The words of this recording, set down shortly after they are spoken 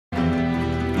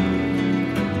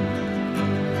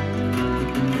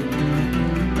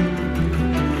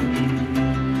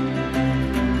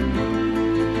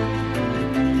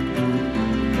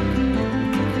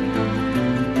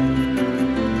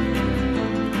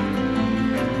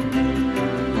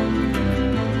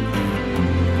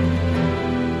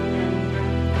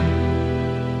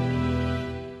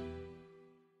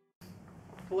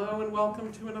and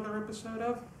welcome to another episode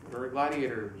of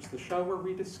Gladiators, the show where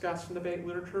we discuss and debate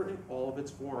literature in all of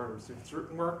its forms. If it's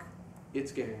written work,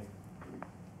 it's game.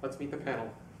 Let's meet the panel.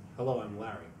 Hello, I'm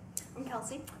Larry. I'm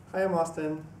Kelsey. Hi, I'm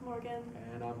Austin. Morgen.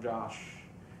 And I'm Josh.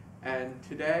 And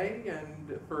today,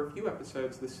 and for a few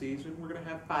episodes this season, we're going to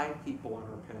have 5 people on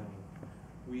our panel.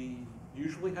 We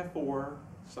usually have 4,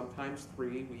 sometimes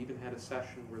 3. We even had a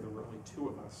session where there were only 2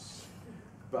 of us.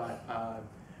 But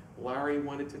Larry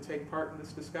wanted to take part in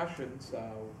this discussion, so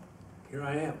Here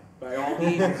I am. by all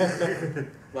means,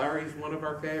 Larry's one of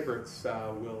our favorites.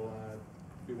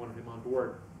 We wanted him on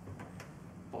board.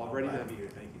 Already Glad then. to be here.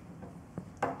 Thank you.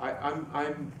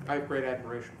 I have great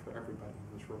admiration for everybody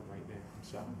in this room right now.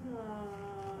 So,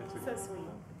 So sweet.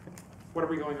 what are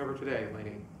we going over today,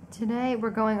 Laney? Today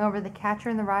we're going over The Catcher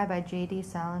in the Rye by J.D.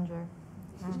 Salinger.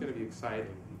 This is going to be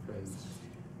exciting because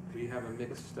we have a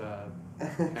mixed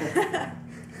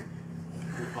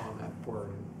on that board.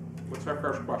 What's our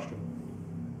first question?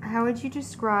 How would you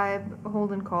describe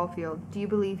Holden Caulfield? Do you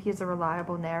believe he is a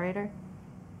reliable narrator?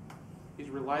 He's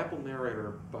a reliable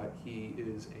narrator, but he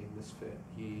is a misfit.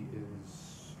 He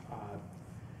is,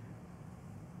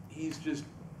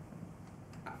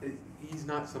 he's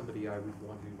not somebody I would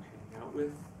want to hang out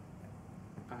with.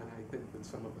 And I think that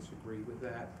some of us agree with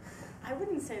that. I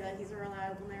wouldn't say that he's a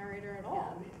reliable narrator at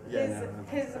all. Yeah,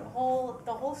 The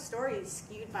whole story is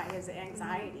skewed by his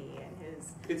anxiety and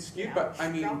his. It's skewed, but I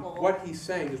mean, struggle. what he's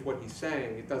saying is what he's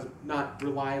saying. It doesn't not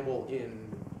reliable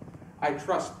in. I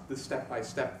trust the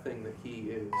step-by-step thing that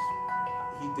he is.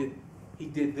 He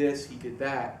did this, he did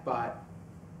that, but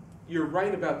you're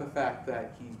right about the fact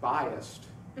that he's biased.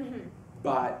 Mm-hmm.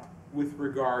 But with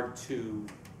regard to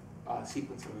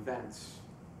sequence of events.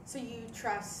 So you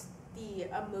trust the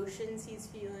emotions he's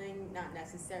feeling, not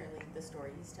necessarily the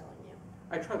story he's telling you.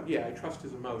 I trust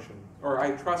his emotion, or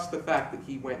I trust the fact that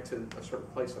he went to a certain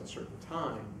place at a certain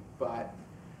time. But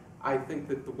I think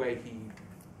that the way that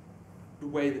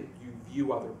you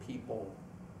view other people,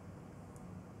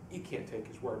 you can't take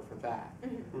his word for that.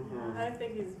 Mm-hmm. Mm-hmm. I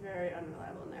think he's a very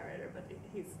unreliable narrator, but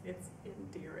it's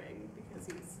endearing because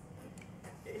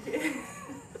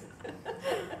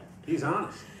He's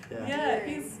honest. he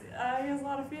has a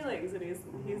lot of feelings and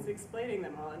he's explaining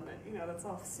them all, but that's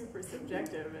all super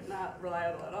subjective and not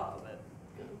reliable at all. But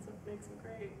that's what makes him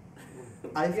great.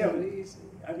 But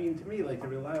to me, like the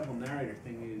reliable narrator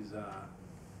thing is,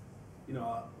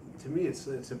 to me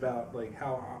it's about like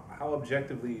how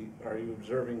objectively are you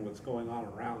observing what's going on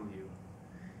around you,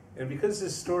 and because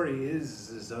this story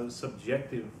is a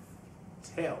subjective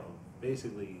tale,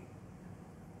 basically,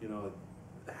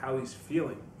 how he's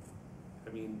feeling. I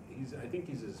mean, I think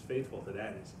he's as faithful to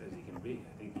that as he can be.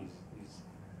 I think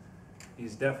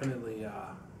he's definitely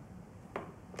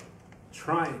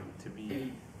trying to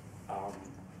be a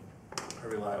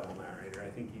reliable narrator. I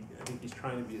think he's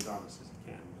trying to be as honest as he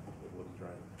can with what he's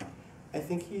writing. I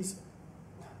think he's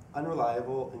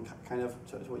unreliable and kind of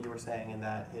to what you were saying, in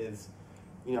that his,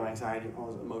 anxiety and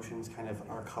all his emotions kind of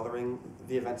are coloring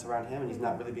the events around him, and he's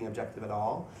not really being objective at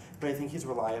all. But I think he's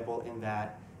reliable in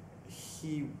that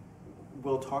he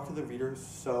will talk to the reader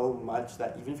so much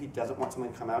that even if he doesn't want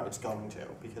something to come out, it's going to,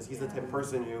 because he's the type of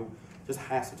person who just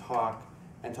has to talk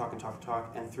and talk and talk and talk,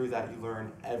 and through that you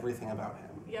learn everything about him.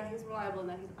 Yeah, he's reliable in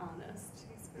that he's honest.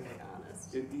 He's very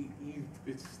honest.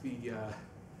 It's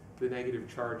the negative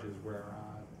charges where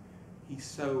he's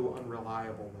so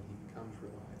unreliable that he becomes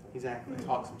reliable. Exactly. He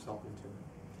talks himself into it.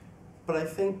 But I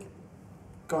think,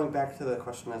 going back to the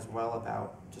question as well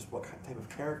about just what type of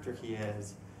character he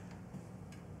is,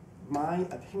 my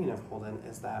opinion of Holden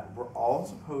is that we're all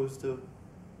supposed to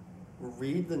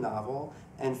read the novel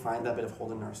and find that bit of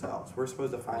Holden ourselves. We're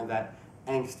supposed to find that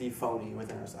angsty phony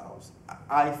within ourselves.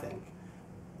 I think.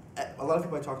 A lot of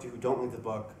people I talk to who don't read the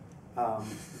book,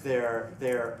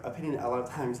 their opinion a lot of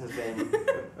times has been,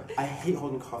 I hate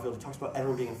Holden Caulfield. He talks about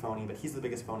everyone being a phony, but he's the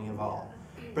biggest phony of all.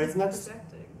 But it's not just,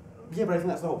 yeah, but I think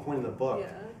that's the whole point of the book.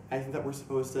 Yeah. I think that we're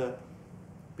supposed to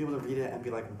be able to read it and be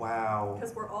like, wow.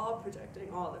 Because we're all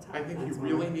projecting all the time. I think you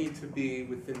really need to be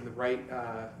within the right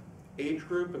age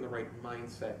group and the right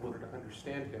mindset in order to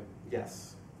understand him.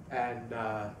 Yes. And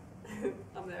I'm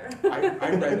there. I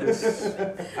read this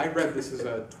as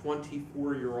a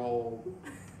 24-year-old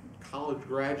college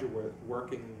graduate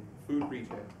working food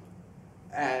retail,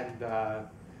 and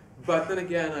but then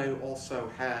again, I also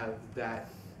have that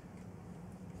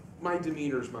my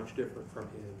demeanor is much different from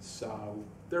his, so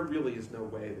there really is no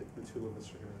way that the two of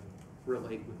us are going to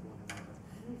relate with one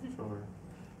another. Sure.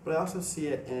 But I also see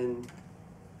it in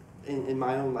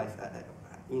my own life.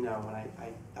 When I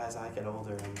as I get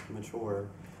older and mature,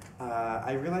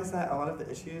 I realize that a lot of the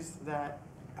issues that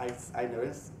I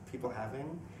notice people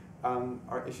having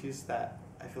are issues that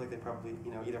I feel like they probably,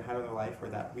 you know, either had in their life or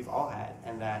that we've all had,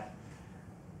 and that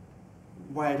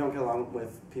why I don't get along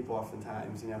with people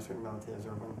oftentimes, you know, certain relatives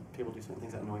or when people do certain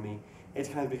things that annoy me, it's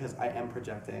kind of because I am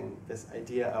projecting this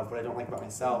idea of what I don't like about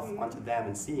myself onto them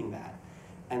and seeing that.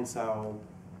 And so,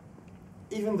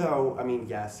 even though, I mean,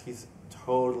 yes, he's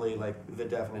totally like the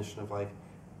definition of like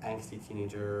angsty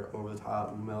teenager, over the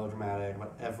top, melodramatic,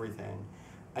 about everything,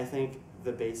 I think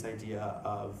the base idea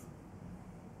of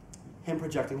him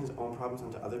projecting his own problems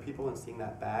onto other people and seeing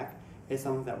that back is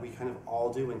something that we kind of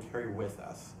all do and carry with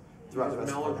us throughout the As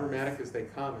rest of our life. melodramatic as they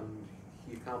come, and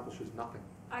he accomplishes nothing.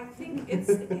 I think it's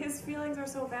his feelings are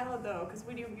so valid though, because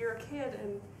when you're a kid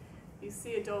and you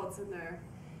see adults in there,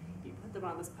 you put them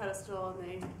on this pedestal and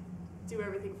they do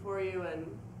everything for you, and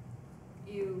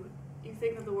you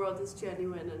think that the world is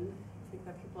genuine and you think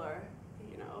that people are,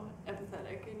 you know,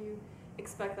 empathetic, and you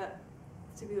expect that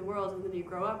to be the world, and then you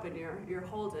grow up and you're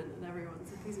Holden and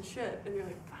everyone's a piece of shit, and you're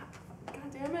like,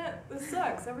 God damn it, this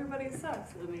sucks. Everybody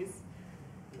sucks, and he's,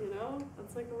 you know,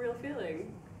 that's like a real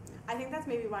feeling. I think that's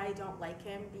maybe why I don't like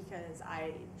him, because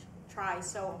I try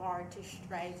so hard to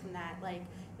stray from that, like,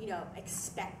 you know,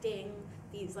 expecting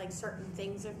these like certain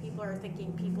things of people or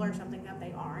thinking people are something that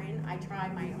they aren't. I try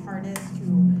my hardest to,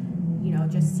 you know,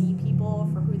 just see people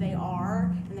for who they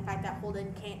are, and the fact that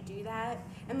Holden can't do that,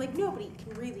 and like nobody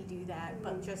can really do that,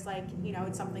 but just like, you know,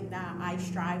 it's something that I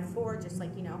strive for, just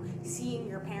like, you know, seeing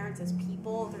your parents as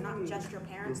people. They're not just your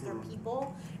parents, they're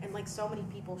people, and like so many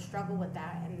people struggle with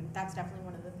that, and that's definitely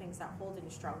one of the things that Holden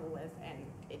struggle with, and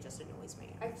it just annoys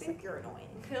me. I It's think like, you're annoying.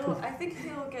 I think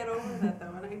he'll get over that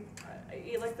though, and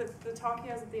I like the talk he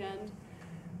has at the end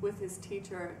with his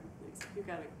teacher. You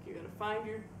gotta find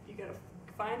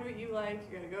what you like.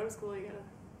 You gotta go to school. You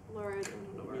gotta learn. I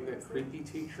don't know where You mean the creepy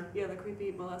teacher? Yeah, the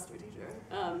creepy molester teacher.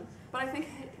 But I think,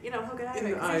 you know, he'll get out of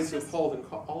In it. the 'Cause eyes he's of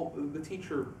Holden, the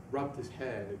teacher rubbed his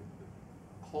head.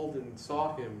 Holden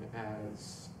saw him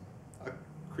as a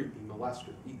creepy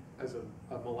molester, as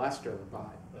a molester by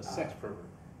A sex pervert.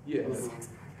 yes,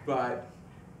 but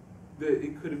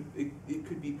it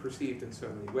could be perceived in so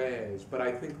many ways. But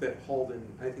I think that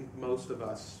I think most of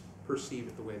us perceive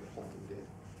it the way that Holden did.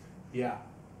 Yeah.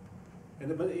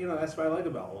 But you know, that's what I like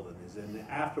about Holden is, and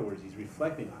afterwards he's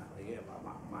reflecting on it. Like,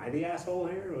 am I the asshole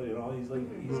here? Or, you know, he's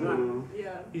like, he's not.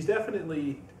 Yeah. He's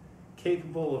definitely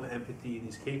capable of empathy, and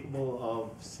he's capable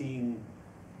of seeing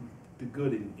the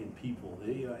good in people.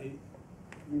 You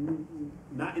know,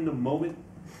 not in the moment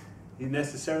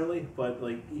necessarily, but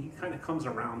like he kind of comes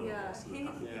around. Yeah.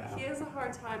 Yeah. He has a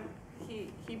hard time.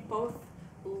 He both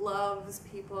loves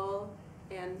people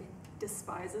and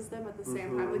despises them at the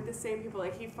same time. Like the same people.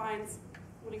 Like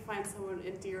when he finds someone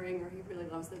endearing or he really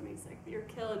loves them, he's like, "You're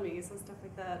killing me," he says stuff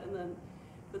like that, and then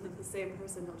but the same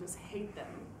person, he'll just hate them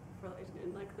for like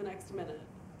in like the next minute.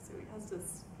 So he has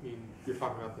this. I mean, you're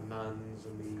talking about the nuns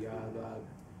and the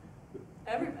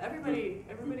Everybody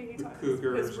he the talks.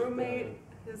 cougars His roommate.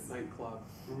 at the nightclub.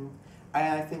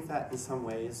 I think that in some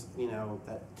ways, you know,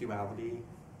 that duality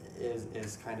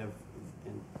is kind of,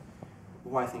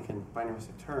 I think in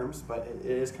binaristic terms, but it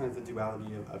is kind of the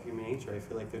duality of human nature. I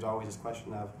feel like there's always this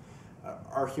question of,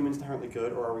 are humans inherently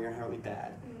good or are we inherently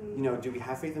bad? You know, do we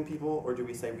have faith in people or do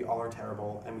we say we all are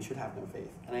terrible and we should have no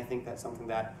faith? And I think that's something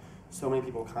that so many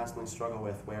people constantly struggle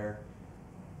with, where,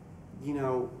 you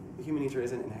know, human nature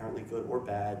isn't inherently good or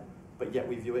bad, but yet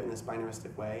we view it in this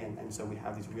binaristic way, and so we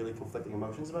have these really conflicting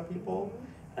emotions about people,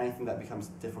 and I think that becomes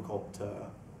difficult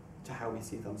to how we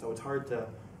see them. So it's hard to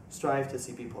strive to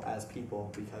see people as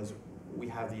people, because we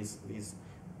have these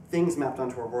things mapped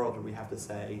onto our world where we have to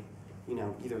say, you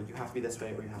know, either you have to be this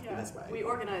way or you have to be this way. We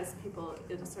organize people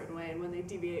in a certain way, and when they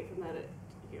deviate from that,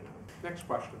 you know. Next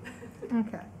question.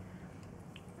 Okay.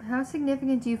 How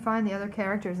significant do you find the other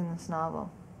characters in this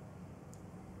novel?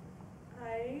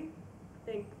 I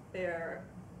think they're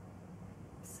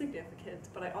significant,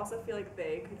 but I also feel like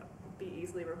they could be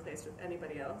easily replaced with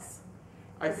anybody else.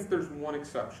 I think there's one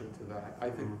exception to that. I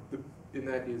think, and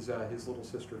that is his little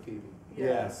sister Phoebe.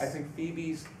 Yes. I think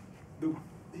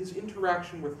his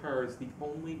interaction with her is the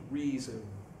only reason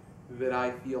that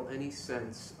I feel any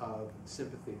sense of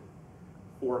sympathy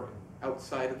for him.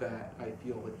 Outside of that, I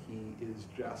feel that he is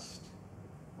just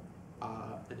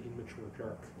an immature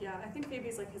jerk. Yeah, I think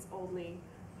Phoebe's like his only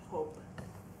hope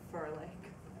for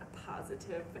like a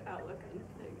positive outlook on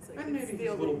things. Like, And it's maybe the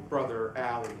his only- little brother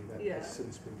Allie that Yeah. has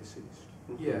since been deceased.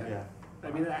 Yeah.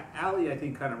 I mean, Allie, I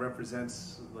think, kind of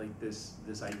represents like this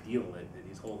ideal that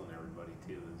he's holding everybody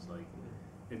to. Is like,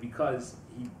 And because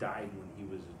he died when he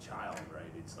was a child,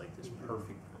 right? It's like this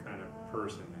perfect kind of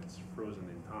person that's frozen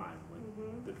in time,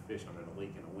 like the fish under the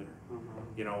lake in the winter.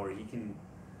 You know, where he can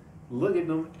look at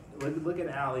them, look at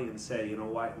Allie and say, you know,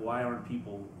 why aren't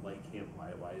people like him? Why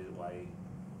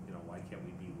you know, why can't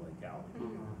we be like Allie?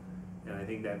 And I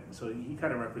think that, so he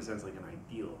kind of represents like an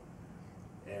ideal.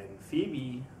 And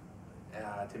Phoebe,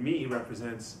 to me,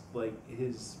 represents like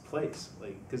his place,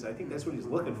 like, because I think that's what he's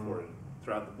looking for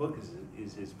throughout the book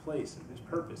is his place and his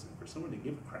purpose, and for someone to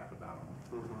give a crap about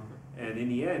him. And in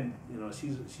the end, you know,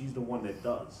 she's the one that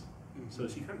does. So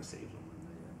she kind of saves him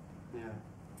in the end.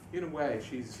 Yeah. In a way,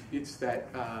 it's that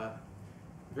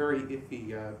very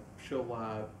iffy.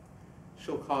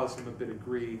 She'll cause him a bit of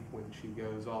grief when she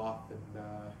goes off and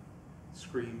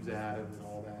screams at him and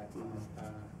all that.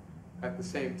 At the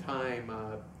same time,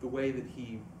 the way that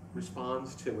he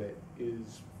responds to it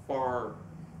is far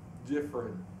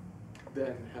different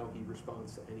than how he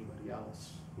responds to anybody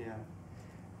else. Yeah.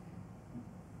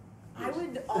 I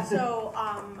would also,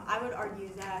 I would argue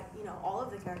that, you know, all of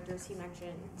the characters he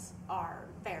mentions are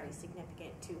very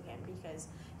significant to him because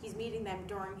he's meeting them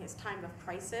during his time of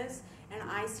crisis, and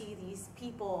I see these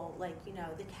people, like, you know,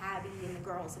 the cabbie and the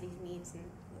girls that he meets and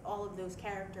all of those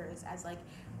characters as, like,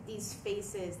 these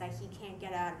faces that he can't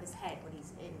get out of his head when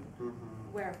he's in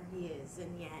wherever he is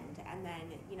in the end, and then,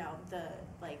 you know,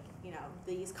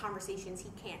 these conversations he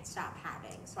can't stop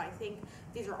having. So I think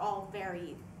these are all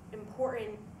very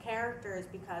important characters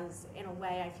because in a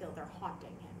way I feel they're haunting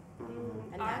him,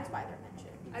 and that's why they're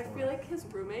mentioned. I feel like his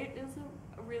roommate is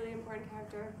a really important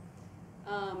character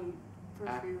for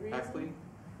a few reasons. Ackley?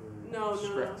 No.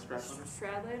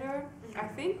 Stradlater? I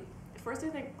think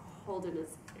Holden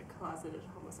is a closeted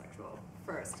homosexual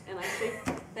first, and I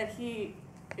think that he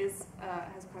is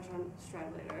has a crush on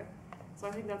Stradlater, so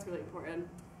I think that's really important.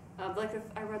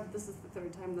 I read, this is the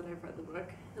third time that I've read the book,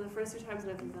 and the first two times I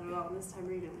didn't think that at all, and this time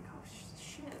reading, like, oh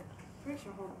shit, I'm pretty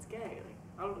sure Holden's gay. Like,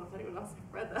 I don't know if anyone else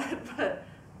read that,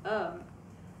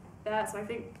 but so I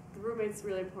think the roommate's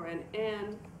really important,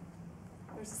 and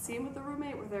there's a scene with the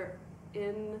roommate where they're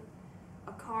in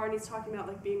a car and he's talking about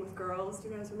like being with girls. Do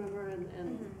you guys remember?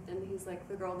 And he's like,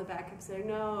 the girl in the back kept saying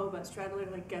no, but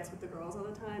Stradlater like gets with the girls all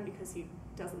the time because he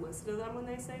doesn't listen to them when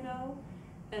they say no.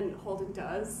 And Holden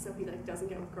does, so he like doesn't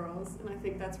get with girls, and I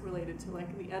think that's related to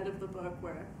like the end of the book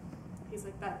where he's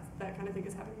like that kind of thing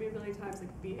has happened to me a million times,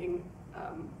 like being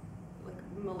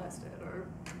like molested or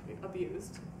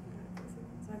abused.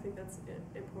 So I think that's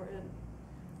important.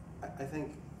 I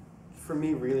think for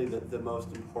me, really, the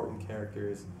most important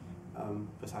characters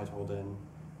besides Holden,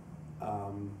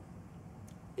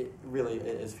 it really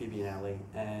is Phoebe and Allie,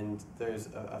 and there's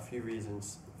a few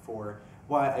reasons for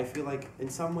why I feel like in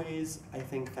some ways I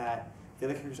think that the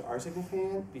other characters are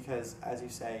significant because, as you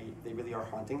say, they really are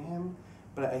haunting him.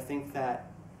 But I think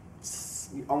that,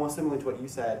 almost similar to what you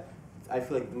said, I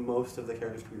feel like most of the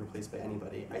characters can be replaced by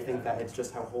anybody. I think that it's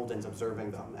just how Holden's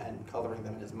observing them and coloring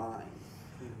them in his mind.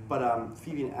 But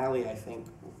Phoebe and Allie, I think,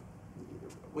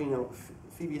 well, you know,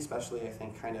 Phoebe especially, I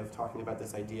think, kind of talking about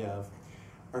this idea of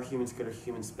are humans good or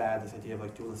humans bad, this idea of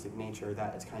like dualistic nature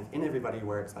that is kind of in everybody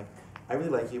where it's like, I really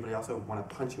like you, but I also want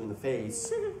to punch you in the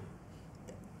face.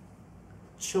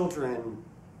 Children,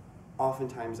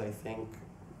 oftentimes, I think,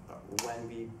 when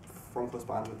we form close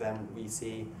bonds with them, we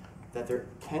see that there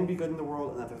can be good in the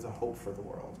world and that there's a hope for the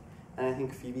world. And I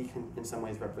think Phoebe can, in some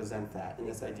ways, represent that in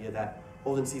this idea that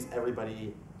Holden sees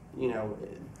everybody, you know,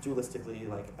 dualistically,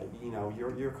 like, you know,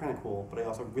 you're kind of cool, but I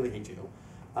also really hate you.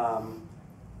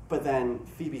 But then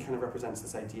Phoebe kind of represents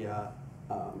this idea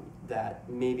that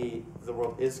maybe the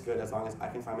world is good as long as I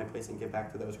can find my place and give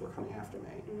back to those who are coming after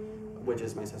me, which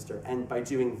is my sister. And by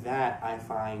doing that, I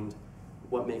find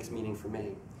what makes meaning for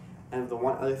me. And the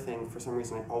one other thing, for some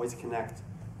reason, I always connect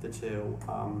the two.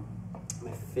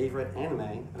 My favorite anime,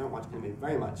 I don't watch anime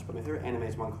very much, but my favorite anime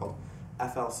is one called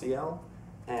FLCL.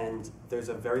 And there's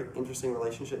a very interesting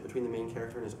relationship between the main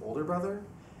character and his older brother.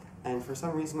 And for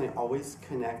some reason, I always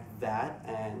connect that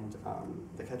and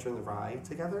The Catcher in the Rye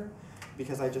together,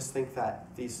 because I just think that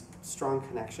these strong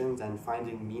connections and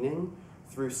finding meaning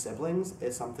through siblings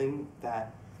is something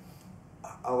that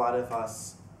a lot of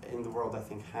us in the world, I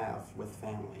think, have with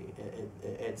family.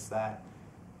 It's that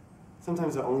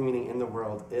sometimes the only meaning in the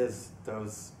world is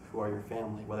those who are your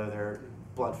family, whether they're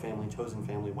blood family, chosen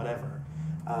family, whatever.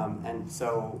 And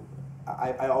so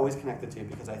I always connect the two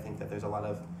because I think that there's a lot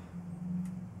of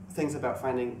things about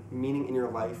finding meaning in your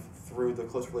life through the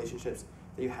close relationships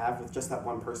that you have with just that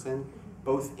one person,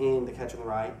 both in The Catcher in the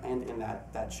Rye and in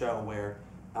that show where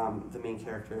the main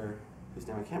character, whose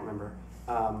name I can't remember,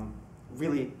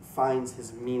 really finds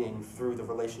his meaning through the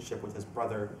relationship with his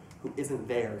brother, who isn't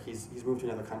there. He's moved to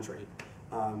another country,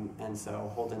 and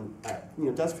so Holden,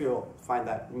 does find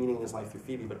that meaning in his life through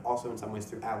Phoebe, but also in some ways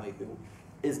through Allie, who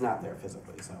is not there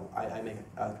physically. So I make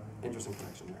an interesting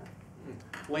connection there.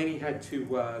 Laney had to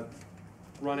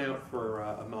run out for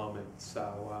a moment,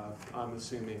 so I'm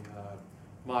assuming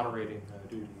moderating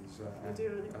duties. You're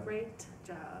doing a great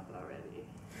job already.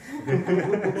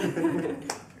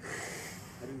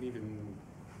 I didn't even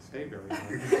say very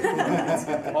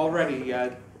much. Already,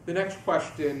 the next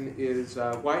question is,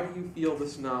 why do you feel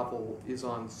this novel is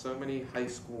on so many high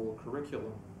school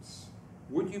curriculums?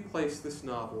 Would you place this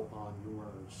novel on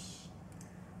yours?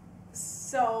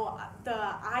 So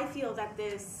I feel that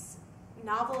this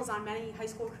novel is on many high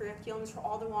school curriculums for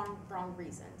all the wrong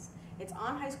reasons. It's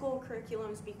on high school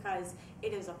curriculums because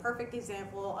it is a perfect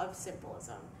example of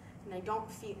symbolism,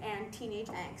 and teenage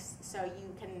angst. So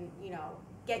you can,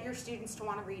 get your students to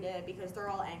want to read it because they're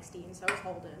all angsty, and so is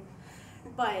Holden.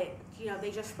 But they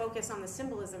just focus on the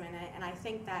symbolism in it, and I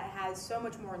think that has so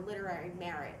much more literary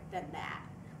merit than that.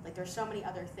 Like, there's so many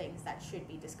other things that should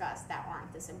be discussed that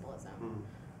aren't the symbolism.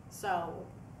 So,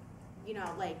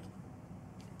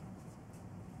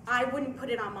 I wouldn't put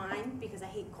it on mine because I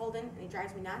hate Holden and he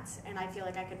drives me nuts, and I feel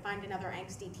like I could find another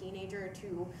angsty teenager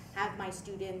to have my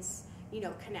students,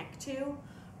 connect to.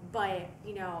 But,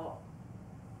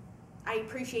 I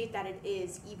appreciate that it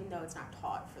is, even though it's not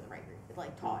taught for the right,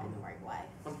 taught in the right way.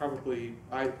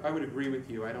 I would agree with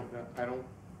you.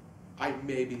 I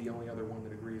may be the only other one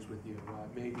that agrees with you.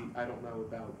 Maybe, I don't know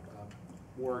about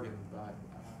Morgen, but...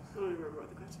 I don't even remember what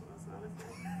the question was, honestly.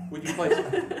 Would you place,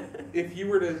 if you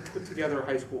were to put together a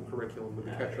high school curriculum with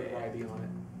the Catcher in Rye on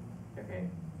it? Okay,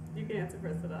 you can answer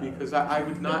first. Because I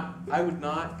would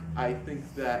not. I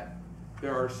think that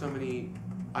there are so many.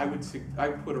 I would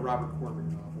put a Robert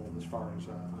Corman novel as far as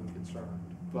I'm concerned.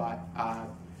 But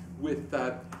with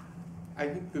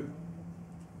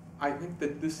I think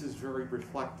that this is very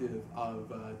reflective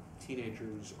of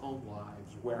teenagers' own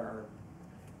lives, where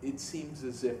it seems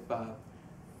as if.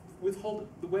 With Holden,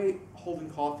 the way Holden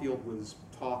Caulfield was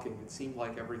talking, it seemed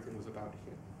like everything was about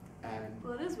him. And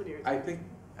well, it is when you're. I think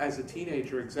as a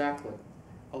teenager, exactly,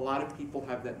 a lot of people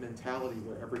have that mentality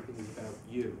where everything is about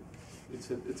you. It's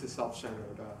a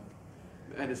self-centered,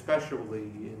 and especially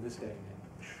in this day and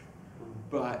age.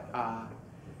 But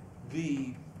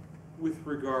with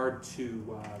regard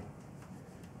to,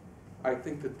 I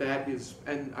think that is,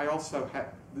 and I also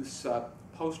have this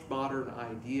postmodern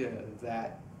idea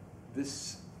that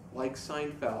this, like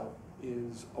Seinfeld,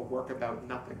 is a work about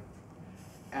nothing.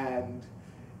 And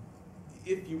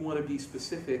if you want to be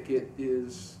specific, it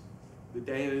is a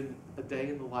day in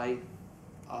the life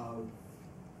of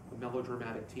a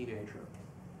melodramatic teenager,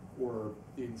 or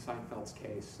in Seinfeld's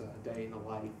case, a day in the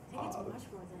life I think it's of much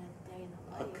more than a day in the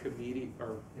a life. comedian,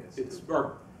 or Yes.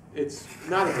 it's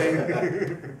not a day in the life.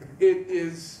 It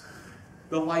is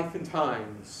the life and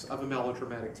times of a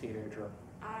melodramatic teenager.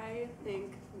 I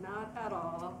think not at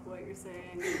all what you're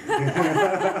saying.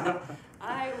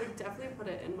 I would definitely put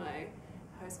it in my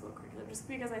high school curriculum, just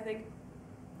because I think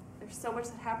there's so much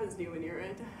that happens to you when you're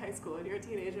in high school and you're a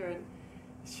teenager, and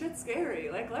shit's scary.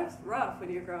 Like, life's rough when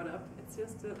you're growing up. It's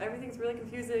just everything's really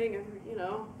confusing, and I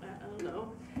don't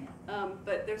know.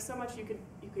 But there's so much you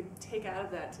could take out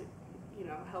of that to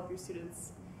help your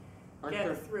students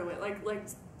get through it. Like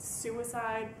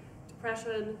suicide,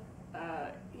 depression,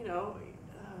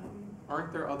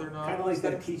 Aren't there other Kinda novels like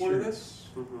that that explore T-shirt. this?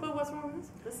 But what's wrong with this?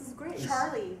 This is great.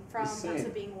 Charlie from Insane. Once a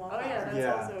Being a Oh Wallflower. yeah, that's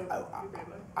Yeah. also a great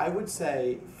book. I would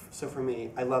say, so for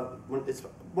me, it's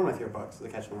one of my favorite books, The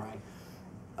Catcher in Rye.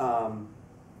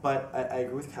 But I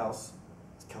agree with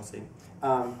Kelsey.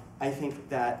 I think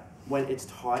that when it's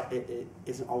taught, it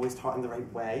isn't always taught in the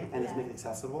right way, and it's Yeah. made it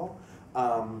accessible.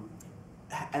 And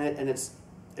it's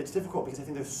difficult because I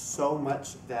think there's so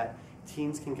much that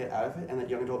teens can get out of it and that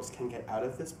young adults can get out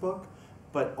of this book,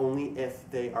 but only if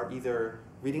they are either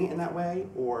reading it in that way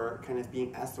or kind of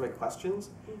being asked the right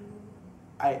questions.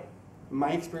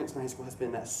 My experience in high school has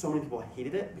been that so many people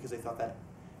hated it because they thought that,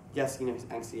 yes, he's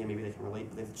angsty and maybe they can relate,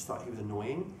 but they just thought he was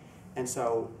annoying. And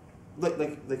so, like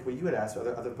what you had asked,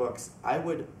 other books, I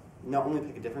would not only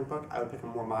pick a different book, I would pick a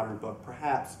more modern book,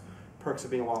 perhaps Perks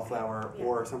of Being a Wallflower, Yeah.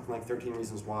 or something like 13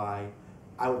 Reasons Why.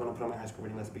 I would want to put on my high school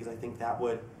reading list because I think that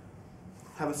would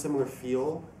have a similar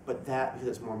feel, but that, because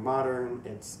it's more modern,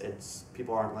 it's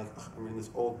people aren't like, ugh, I'm reading this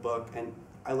old book, and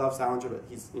I love Salinger, but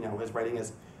he's, his writing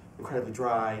is incredibly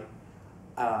dry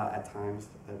at times,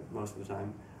 most of the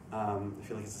time. I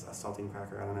feel like it's a saltine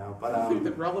cracker, I don't know, but I think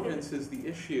that relevance is the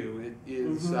issue. It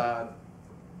is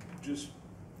just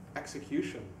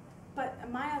execution.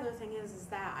 But my other thing is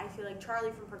that I feel like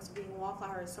Charlie from Perks of Being a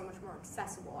Wallflower is so much more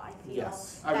accessible. I feel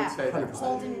Yes. I would that say that.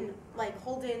 100%.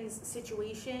 Holden's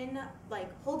situation, like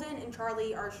Holden and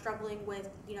Charlie are struggling with,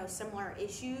 similar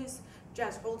issues.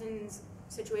 Just Holden's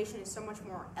situation is so much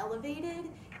more elevated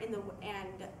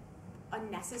and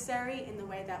unnecessary in the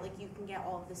way that like you can get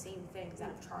all of the same things out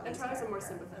of Charlie's And Charlie's a more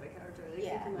character. sympathetic character. Like,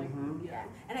 Yeah. you can, like, Mhm. Yeah,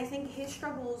 and I think his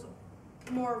struggle's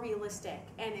more realistic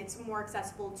and it's more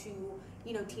accessible to,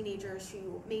 teenagers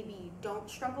who maybe don't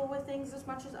struggle with things as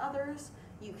much as others.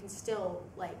 You can still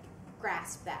like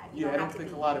grasp that. You Yeah, I don't don't have to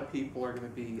think be, a lot of people are going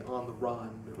to be on the run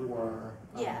or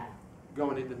Yeah.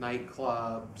 going into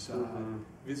nightclubs, Mhm.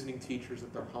 visiting teachers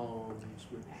at their homes,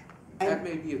 which And- that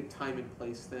may be a time and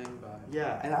place thing, but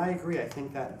Yeah, and I agree. I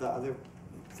think that the other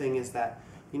thing is that,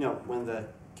 when the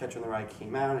Catcher in the Rye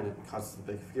came out and it causes a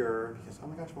big furor because, oh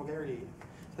my gosh, vulgarity.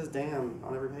 It says damn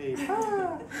on every page.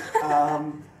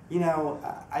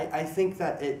 I think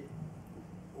that it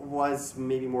was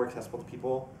maybe more accessible to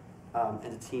people and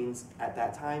to teens at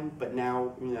that time, but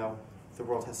now, the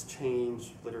world has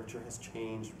changed, literature has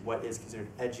changed, what is considered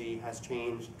edgy has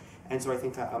changed, and so I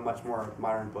think that a much more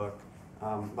modern book,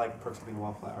 like Perks of Being a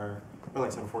Wallflower, or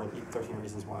like I said before, 13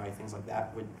 Reasons Why, things like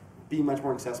that, would be much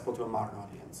more accessible to a modern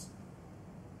audience.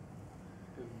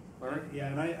 Larry? Yeah,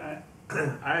 and I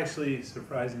actually,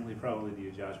 surprisingly, probably to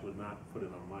you, Josh, would not put it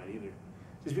on mine either.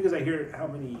 Just because I hear how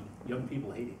many young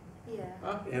people hate it.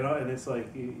 Yeah. And it's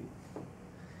like,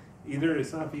 either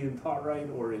it's not being taught right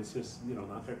or it's just,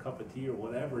 not their cup of tea or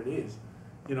whatever it is.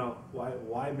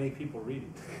 Why make people read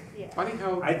it? Yeah. Funny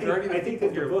how I think people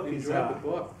that the here book is, enjoyed the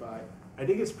book, but I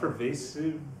think it's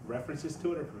pervasive, references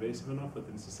to it are pervasive enough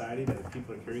within society that if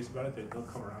people are curious about it, they'll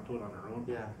come around to it on their own.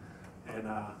 Yeah. And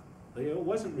it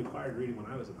wasn't required reading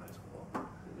when I was in high school.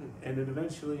 And it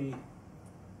eventually,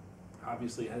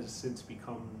 obviously, has since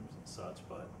become such,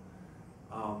 but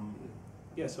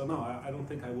yeah, so no, I don't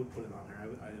think I would put it on there.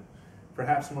 I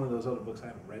perhaps one of those other books, I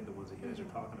haven't read the ones that you guys are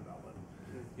talking about, but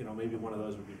maybe one of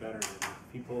those would be better. And if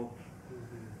people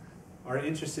are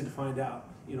interested to find out,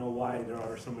 why there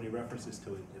are so many references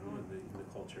to it, in the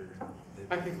culture.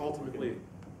 I think ultimately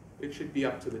it should be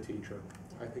up to the teacher.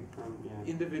 I think Yeah.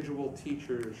 individual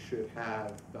teachers should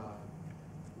have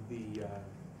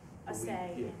A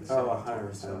say. Yeah, the say. Oh,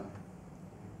 100%.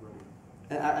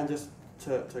 And just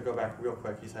to go back real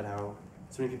quick, you said how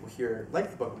so many people here like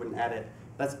the book wouldn't add it.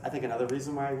 That's, I think, another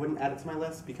reason why I wouldn't add it to my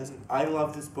list, because I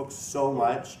love this book so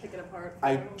much. Pick it apart.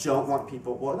 I don't want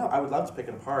people, well, no, I would love to pick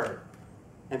it apart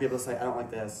and be able to say, I don't like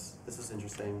this is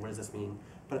interesting, what does this mean?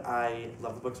 But I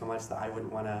love the book so much that I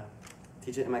wouldn't want to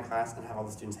teach it in my class and have all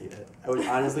the students hate it. I would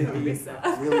honestly be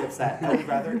really upset. I would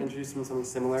rather introduce them to something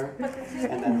similar But the thing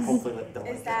and then hopefully let them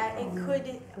is that it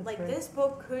could, like, this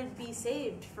book could be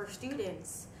saved for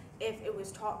students if it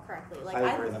was taught correctly. Like,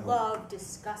 I I agree, though. love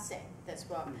discussing this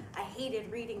book. I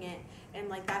hated reading it, and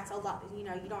like that's a lot. You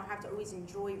don't have to always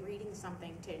enjoy reading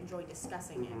something to enjoy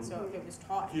discussing it. So if it was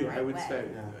taught in the Yeah, right I would way, say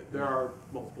Yeah. there are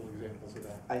multiple examples of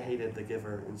that. I hated The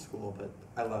Giver in school, but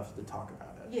I loved to talk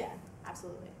about it. yeah,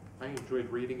 absolutely. I enjoyed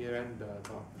reading it and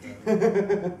talking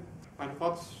about it. Final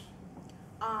thoughts?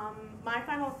 My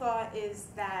final thought is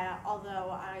that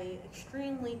although I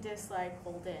extremely dislike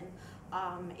Holden,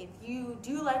 if you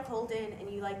do like Holden and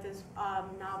you like this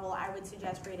novel, I would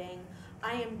suggest reading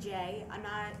I Am Jay. I'm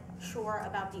not sure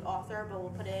about the author, but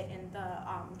we'll put it in the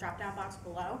drop-down box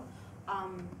below.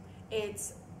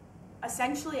 It's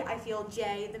essentially, I feel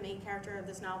Jay, the main character of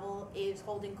this novel, is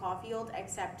Holden Caulfield,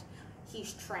 except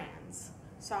he's trans.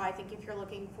 So I think if you're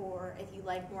looking for, if you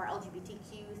like more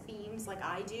LGBTQ themes like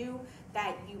I do,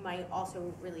 that you might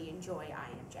also really enjoy I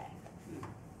Am Jay.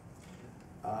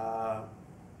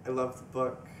 I love the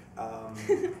book. I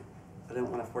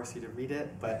didn't want to force you to read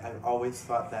it, but I've always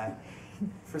thought that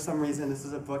for some reason this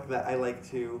is a book that I like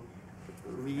to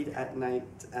read at night,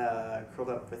 curled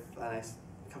up with a nice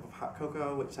cup of hot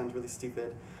cocoa, which sounds really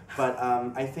stupid. But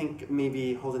I think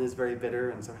maybe Holden is very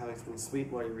bitter, and so having something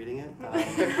sweet while you're reading it. That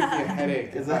gives me a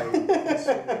headache. Is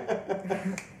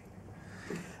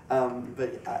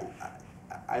but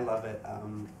I love it.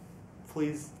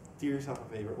 Please do yourself a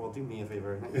favor. Well, do me a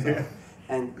favor, not yourself,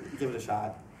 and give it a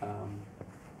shot.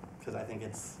 Because I think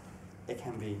it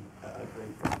can be a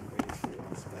great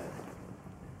experience.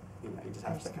 But you just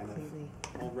have to kind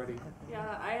of Already.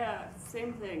 Yeah,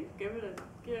 same thing. Give it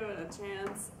a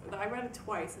chance. I read it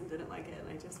twice and didn't like it, and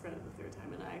I just read it the third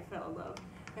time and I fell in love.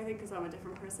 I think because I'm a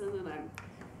different person and I'm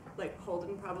like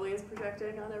Holden probably is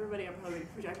projecting on everybody. I'm probably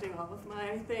projecting all of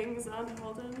my things onto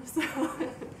Holden. So,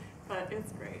 but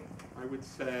it's great. I would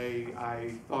say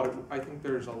I think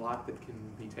there's a lot that can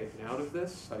be taken out of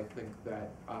this. I think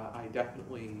that I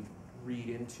definitely read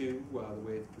into the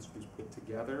way that this was put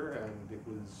together, and it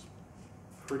was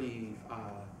pretty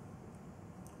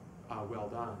well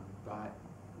done. But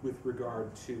with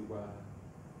regard to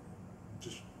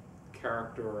just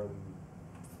character and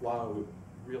flow,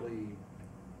 it really,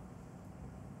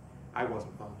 I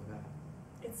wasn't fond of that.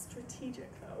 It's strategic,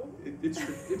 though. It's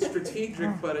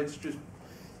strategic, but it's just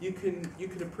you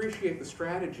can appreciate the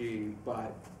strategy,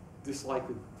 but dislike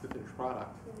the finished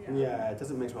product. Yeah, it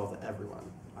doesn't mix well with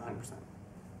everyone, 100%.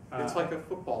 It's like a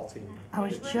football team. I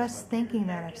was just thinking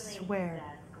that, I swear.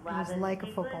 It was like a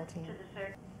football team.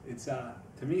 It's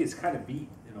to me, it's kind of beat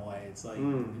in a way. It's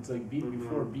like beat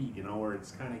before beat, you know, where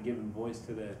it's kind of giving voice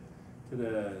to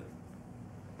the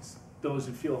those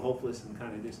who feel hopeless and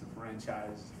kind of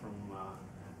disenfranchised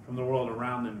from the world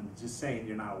around them. Just saying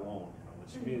you're not alone, you know,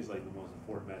 which to me is like the most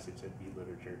important message that beat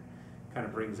literature kind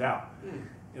of brings out.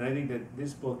 And I think that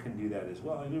this book can do that as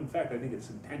well. And in fact, I think it's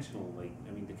intentional. Like,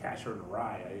 I mean, The Catcher in the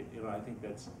Rye. I think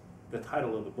that's the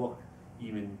title of the book,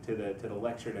 even to the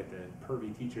lecture that the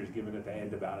pervy teacher is giving at the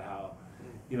end about how,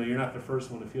 you know, you're not the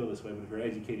first one to feel this way, but if you're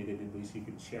educated, at least you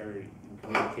can share and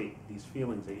communicate these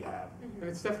feelings that you have. And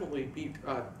it's definitely beat.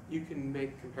 You can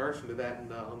make comparison to that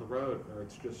on the road, where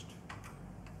it's just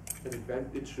an event.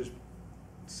 It's just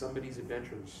somebody's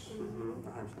adventures.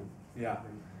 100%. Yeah.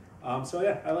 So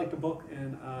yeah, I like the book,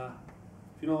 and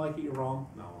if you don't like it, you're wrong.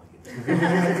 No, I like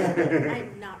it.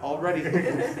 I'm not. Already,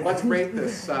 let's rate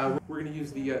this. We're going to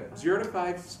use the 0 to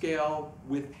 5 scale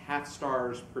with half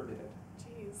stars permitted.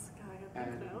 Jeez, God, I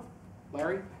got that now.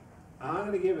 Larry? I'm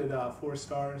going to give it 4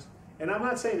 stars. And I'm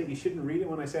not saying that you shouldn't read it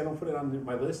when I say I don't put it on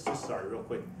my list. Just sorry, real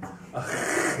quick.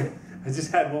 I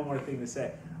just had one more thing to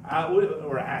say,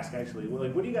 or ask actually.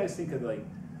 Like, what do you guys think of like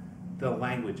the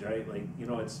language? Right, like, you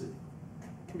know, it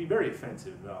can be very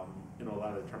offensive. You know, a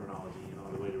lot of the terminology. You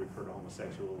know, the way to refer to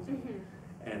homosexuals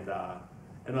and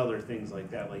other things like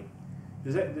that. Like,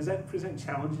 does that present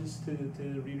challenges to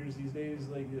readers these days?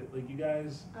 Like you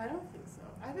guys? I don't think so.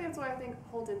 I think that's why I think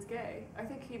Holden's gay. I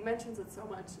think he mentions it so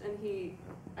much, and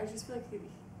I just feel like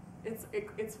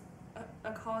it's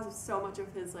a cause of so much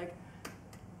of his like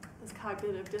this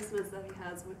cognitive dissonance that he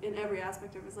has in every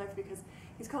aspect of his life, because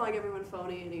he's calling everyone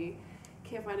phony and he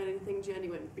can't find anything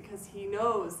genuine because he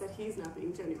knows that he's not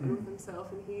being genuine with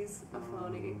himself and he's a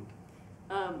phony.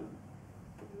 I don't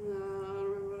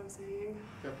remember what I'm saying.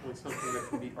 Definitely something that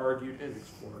can be argued and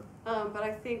explored. But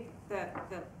I think that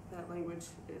language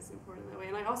is important that way,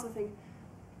 and I also think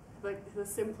like the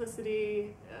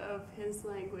simplicity of his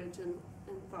language and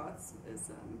thoughts is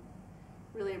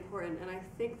really important. And I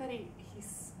think that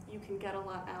you can get a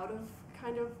lot out of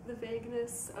kind of the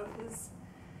vagueness of his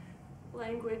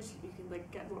language. You can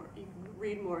like you can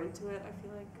read more into it. I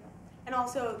feel like. And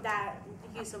also that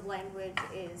use of language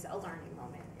is a learning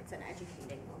moment. It's an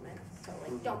educating moment. So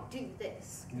like, don't do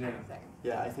this kind of thing.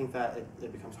 Yeah, I think that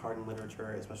it becomes hard in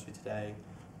literature, especially today,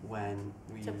 when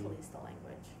we... To police the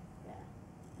language, yeah.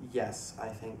 Yes, I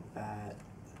think that,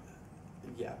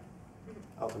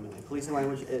 ultimately. Policing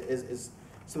language is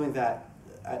something that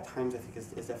at times I think is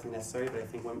definitely necessary, but I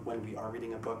think when we are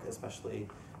reading a book, especially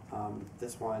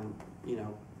this one, you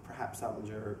know, perhaps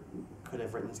Salinger could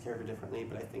have written his character differently,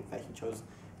 but I think that he chose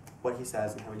what he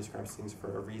says and how he describes things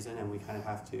for a reason, and we kind of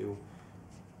have to,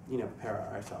 you know, prepare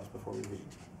ourselves before we read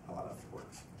a lot of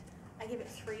works. I give it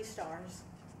 3 stars.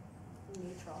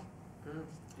 Neutral.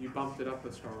 You bumped it up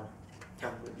a star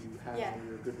from what you had on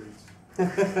your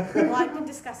Goodreads. Well, I've been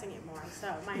discussing it more,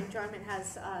 so my enjoyment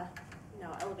has,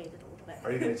 elevated a little bit.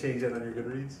 Are you going to change that on your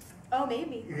Goodreads? Oh,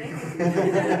 maybe.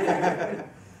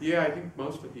 Yeah, I think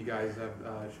most of you guys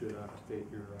should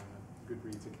update your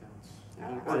Goodreads accounts.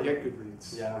 Yeah, Or get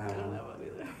Goodreads. Yeah, I don't I have don't one. know what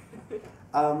either.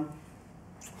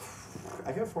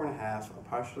 I give it 4.5,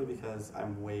 partially because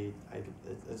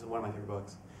it's one of my favorite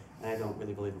books, and I don't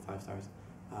really believe in 5 stars.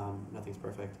 Nothing's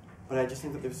perfect. But I just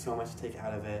think that there's so much to take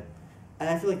out of it. And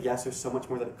I feel like, yes, there's so much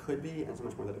more that it could be, and so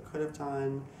much more that it could have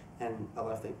done, and a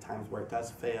lot of times where it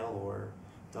does fail or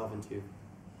delve into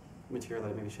material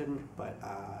that it maybe shouldn't, but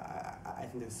I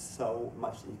think there's so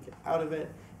much that you get out of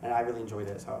it, and I really enjoyed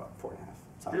it, so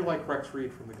 4.5. You're like Rex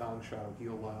Reed from The Gong Show.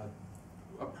 He'll,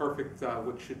 a perfect,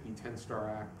 what should be 10-star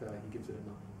act, he gives it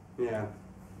a 9. Yeah.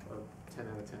 Or 10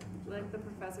 out of 10. Like the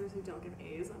professors who don't give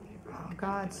A's on paper. Oh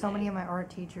God, so many of my art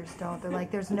teachers don't. They're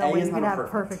like, there's no way you can have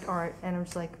perfect art, and I'm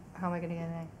just like, how am I going to get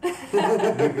an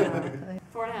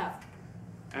A? 4.5.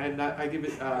 And I give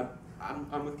it,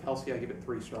 I'm with Kelsey, I give it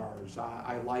 3 stars.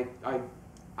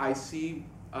 I see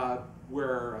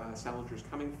where Salinger's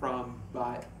coming from,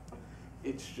 but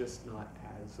it's just not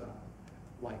as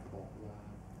likable.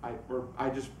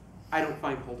 I don't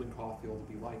find Holden Caulfield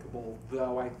to be likable,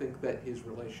 though I think that his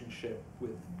relationship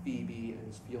with Phoebe and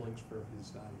his feelings for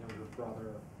his younger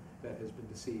brother that has been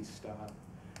deceased,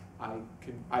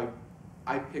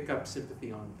 I pick up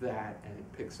sympathy on that, and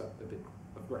it picks up a bit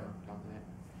of ground on that.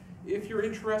 If you're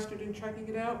interested in checking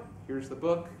it out, here's the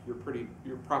book.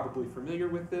 You're probably familiar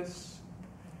with this,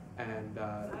 and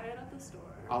Buy it at the store.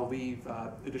 I'll leave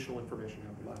additional information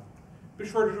down below. Be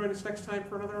sure to join us next time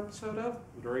for another episode of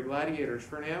Gladiators.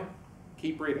 For now,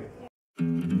 keep reading.